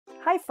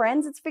Hi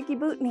friends, it's Vicki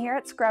Boutin here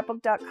at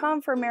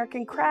Scrapbook.com for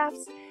American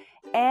Crafts,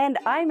 and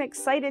I'm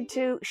excited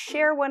to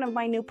share one of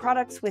my new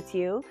products with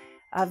you,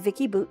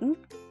 Vicki Boutin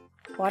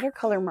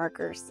watercolor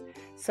markers.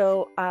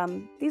 So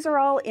these are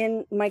all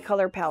in my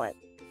color palette.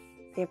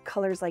 They have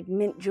colors like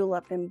mint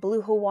julep and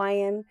blue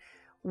Hawaiian,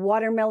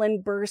 watermelon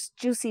burst,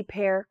 juicy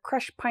pear,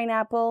 crushed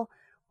pineapple,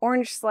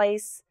 orange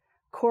slice,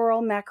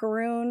 coral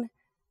macaroon,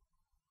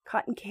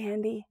 cotton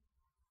candy,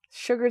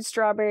 sugared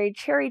strawberry,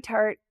 cherry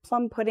tart,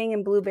 plum pudding,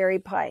 and blueberry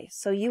pie.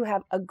 So you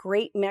have a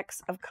great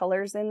mix of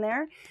colors in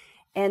there.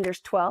 And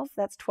there's 12.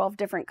 That's 12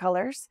 different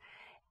colors.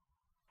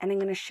 And I'm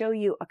going to show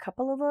you a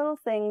couple of little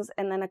things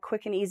and then a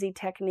quick and easy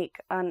technique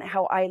on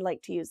how I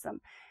like to use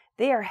them.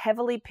 They are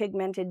heavily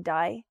pigmented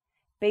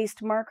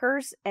dye-based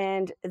markers,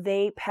 and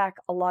they pack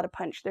a lot of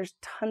punch. There's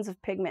tons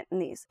of pigment in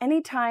these.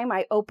 Anytime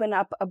I open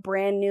up a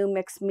brand new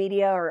mixed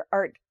media or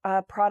art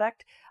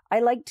product, I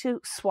like to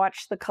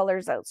swatch the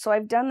colors out. So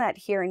I've done that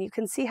here, and you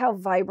can see how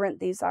vibrant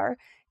these are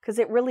because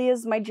it really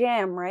is my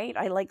jam, right?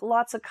 I like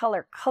lots of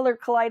color. Color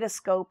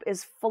Kaleidoscope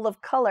is full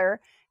of color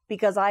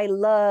because I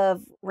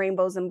love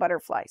rainbows and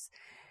butterflies.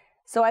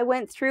 So I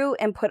went through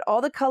and put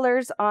all the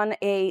colors on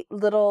a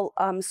little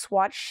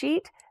swatch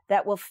sheet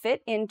that will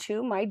fit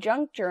into my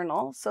junk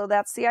journal. So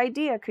that's the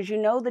idea, because you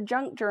know the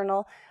junk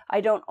journal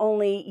I don't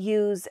only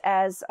use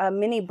as a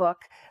mini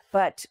book,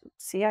 but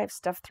see, I have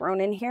stuff thrown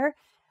in here.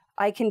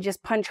 I can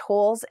just punch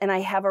holes and I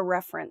have a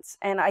reference.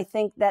 And I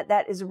think that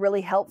that is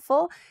really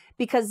helpful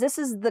because this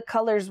is the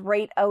colors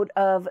right out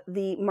of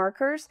the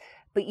markers,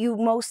 but you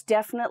most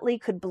definitely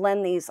could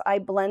blend these. I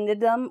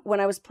blended them when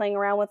I was playing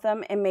around with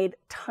them and made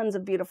tons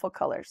of beautiful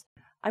colors.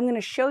 I'm going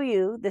to show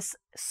you this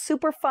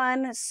super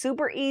fun,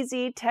 super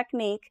easy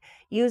technique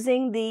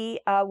using the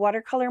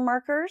watercolor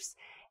markers.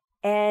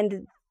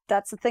 And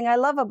that's the thing I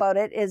love about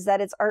it, is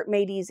that it's art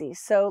made easy.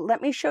 So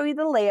let me show you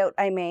the layout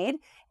I made,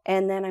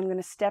 and then I'm going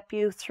to step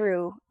you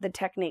through the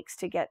techniques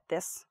to get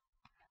this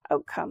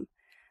outcome.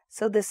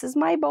 So this is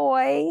my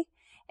boy,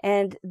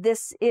 and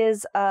this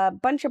is a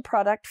bunch of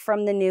product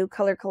from the new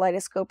Color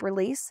Kaleidoscope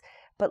release.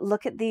 But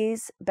look at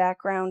these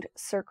background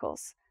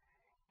circles.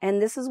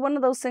 And this is one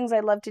of those things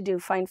I love to do,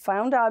 find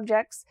found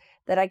objects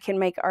that I can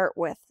make art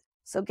with.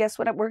 So guess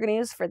what we're going to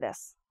use for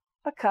this?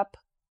 A cup,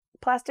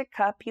 plastic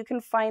cup. You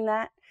can find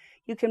that.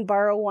 You can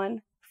borrow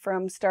one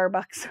from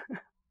Starbucks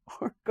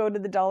or go to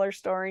the dollar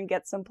store and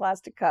get some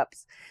plastic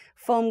cups,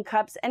 foam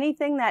cups,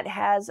 anything that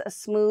has a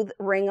smooth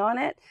ring on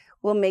it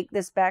will make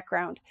this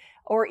background.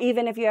 Or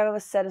even if you have a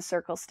set of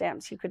circle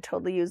stamps, you could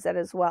totally use that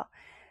as well.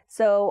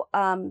 So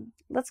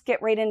let's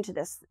get right into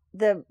this.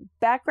 The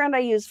background I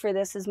use for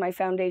this is my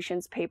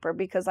foundations paper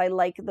because I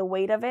like the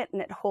weight of it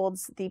and it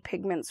holds the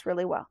pigments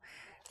really well.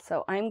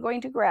 So I'm going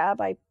to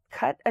grab, I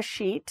cut a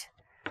sheet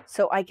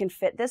so I can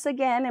fit this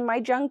again in my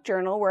junk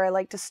journal where I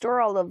like to store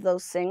all of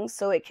those things,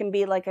 so it can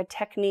be like a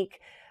technique,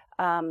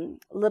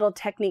 little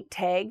technique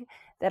tag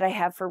that I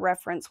have for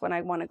reference when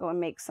I want to go and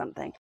make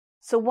something.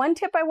 So one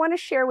tip I want to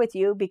share with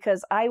you,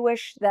 because I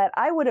wish that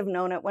I would have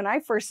known it when I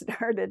first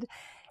started,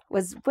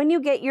 was when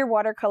you get your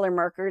watercolor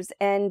markers,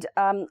 and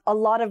a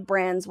lot of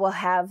brands will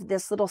have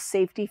this little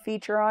safety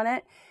feature on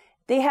it.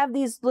 They have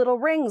these little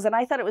rings, and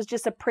I thought it was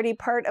just a pretty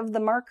part of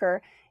the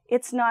marker.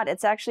 It's not.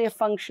 It's actually a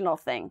functional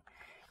thing.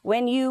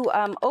 When you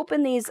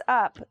open these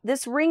up,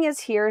 this ring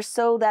is here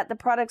so that the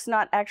product's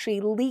not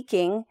actually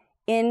leaking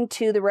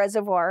into the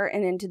reservoir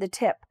and into the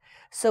tip.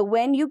 So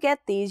when you get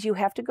these, you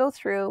have to go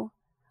through,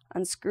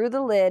 unscrew the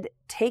lid,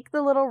 take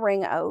the little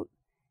ring out,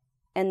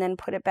 and then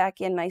put it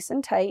back in nice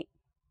and tight.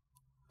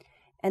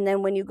 And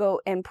then when you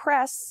go and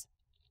press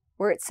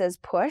where it says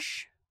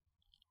push,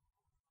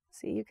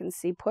 see, you can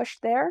see push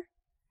there,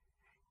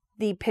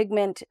 the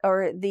pigment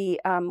or the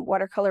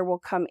watercolor will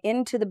come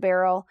into the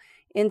barrel,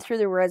 in through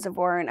the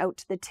reservoir and out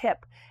to the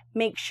tip.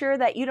 Make sure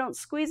that you don't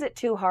squeeze it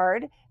too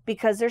hard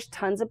because there's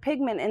tons of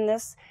pigment in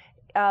this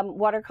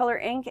watercolor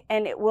ink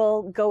and it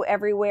will go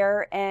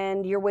everywhere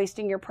and you're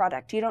wasting your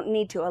product. You don't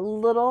need to. A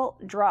little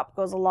drop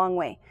goes a long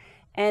way.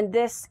 And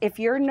this, if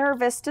you're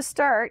nervous to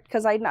start,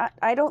 because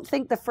I don't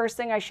think the first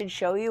thing I should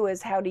show you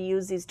is how to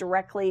use these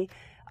directly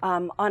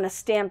on a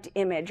stamped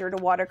image or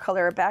to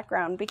watercolor a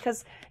background,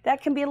 because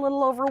that can be a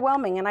little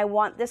overwhelming, and I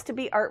want this to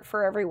be art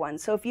for everyone.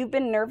 So if you've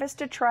been nervous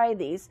to try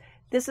these,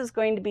 this is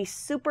going to be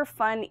super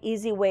fun,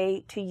 easy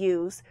way to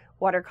use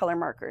watercolor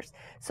markers.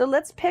 So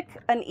let's pick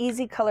an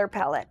easy color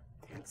palette,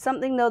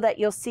 something though that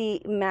you'll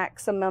see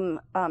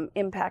maximum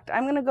impact.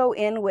 I'm going to go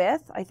in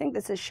with, I think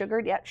this is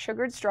sugared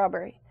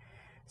strawberry.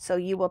 So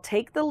you will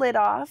take the lid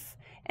off,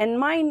 and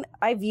mine,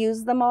 I've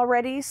used them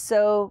already,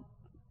 so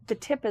the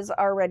tip is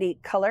already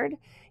colored.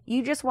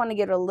 You just want to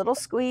get a little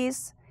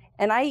squeeze,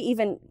 and I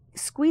even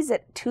squeeze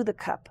it to the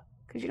cup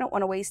because you don't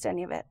want to waste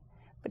any of it,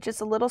 but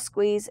just a little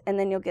squeeze, and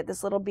then you'll get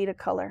this little bead of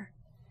color.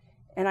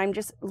 And I'm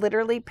just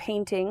literally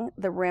painting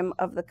the rim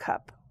of the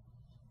cup.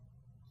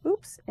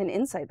 Oops, and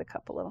inside the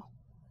cup a little.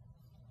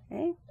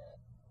 Okay.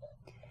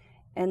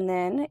 And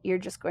then you're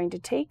just going to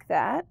take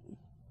that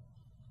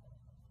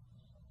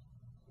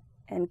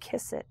and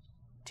kiss it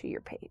to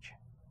your page.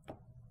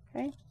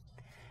 Okay.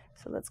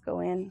 So let's go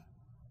in.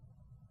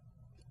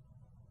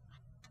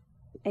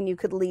 And you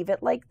could leave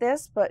it like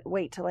this, but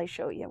wait till I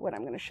show you what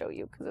I'm going to show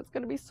you because it's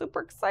going to be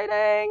super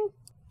exciting.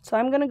 So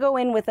I'm going to go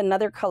in with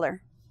another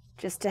color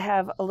just to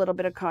have a little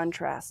bit of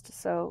contrast.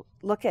 So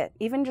look at,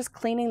 even just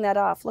cleaning that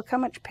off, look how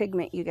much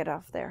pigment you get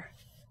off there.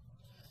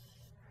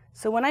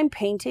 So when I'm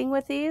painting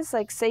with these,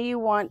 like say you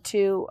want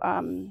to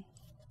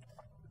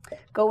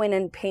go in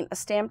and paint a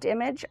stamped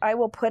image, I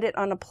will put it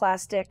on a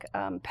plastic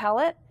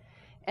palette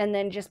and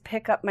then just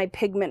pick up my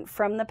pigment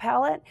from the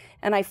palette,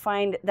 and I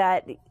find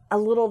that a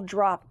little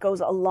drop goes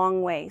a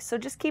long way. So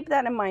just keep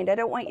that in mind. I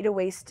don't want you to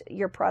waste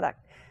your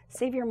product.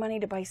 Save your money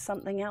to buy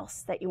something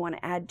else that you want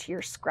to add to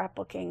your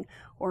scrapbooking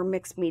or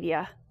mixed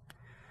media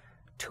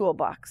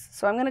toolbox.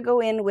 So I'm going to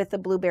go in with the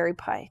blueberry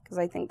pie because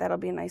I think that'll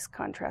be a nice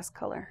contrast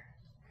color.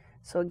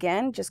 So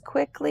again, just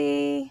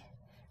quickly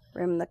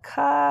rim the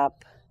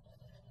cup,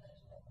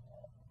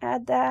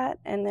 add that,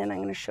 and then I'm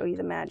going to show you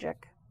the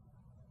magic.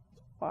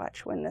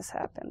 Watch when this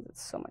happens.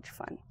 It's so much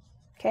fun.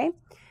 Okay,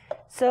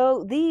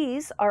 so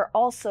these are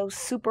also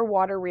super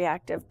water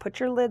reactive. Put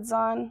your lids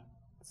on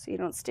so you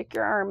don't stick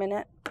your arm in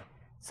it.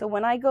 So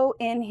when I go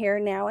in here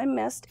now in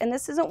mist, and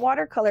this isn't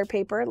watercolor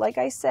paper, like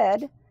I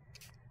said,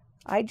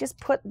 I just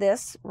put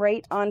this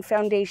right on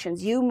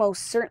foundations. You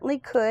most certainly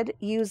could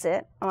use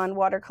it on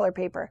watercolor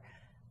paper.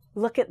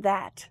 Look at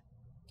that.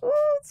 Ooh,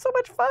 it's so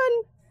much fun.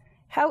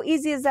 How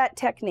easy is that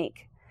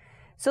technique?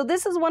 So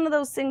this is one of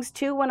those things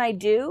too, when I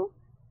do,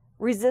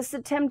 resist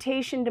the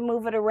temptation to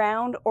move it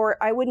around, or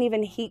I wouldn't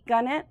even heat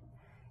gun it.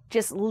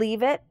 Just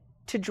leave it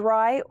to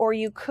dry, or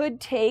you could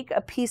take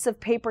a piece of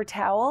paper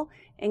towel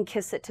and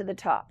kiss it to the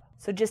top.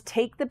 So just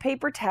take the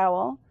paper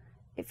towel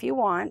if you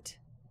want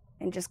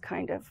and just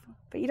kind of,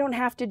 but you don't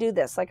have to do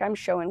this like I'm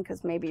showing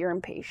because maybe you're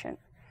impatient,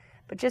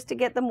 but just to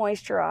get the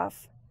moisture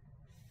off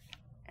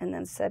and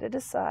then set it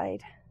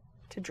aside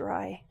to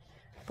dry.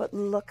 But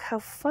look how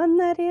fun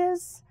that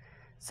is.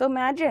 So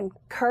imagine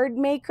card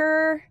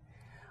maker,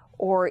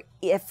 or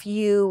if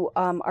you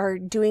are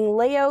doing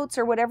layouts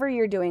or whatever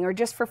you're doing, or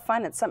just for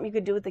fun, it's something you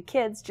could do with the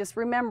kids, just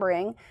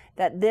remembering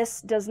that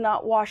this does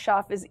not wash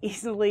off as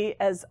easily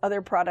as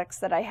other products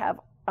that I have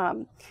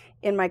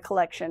in my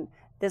collection.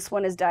 This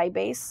one is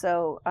dye-based,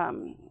 so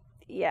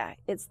yeah,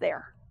 it's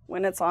there.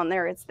 When it's on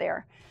there, it's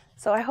there.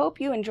 So I hope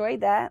you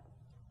enjoyed that.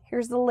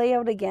 Here's the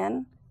layout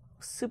again.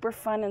 Super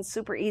fun and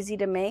super easy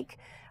to make.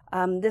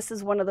 This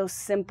is one of those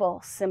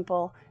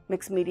simple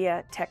mixed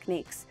media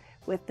techniques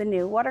with the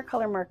new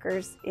watercolor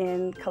markers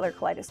in Color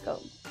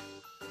Kaleidoscope.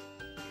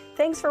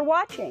 Thanks for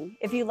watching.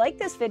 If you like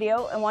this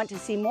video and want to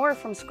see more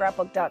from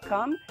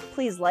Scrapbook.com,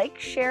 please like,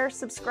 share,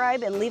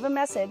 subscribe, and leave a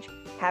message.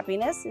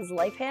 Happiness is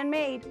life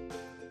handmade.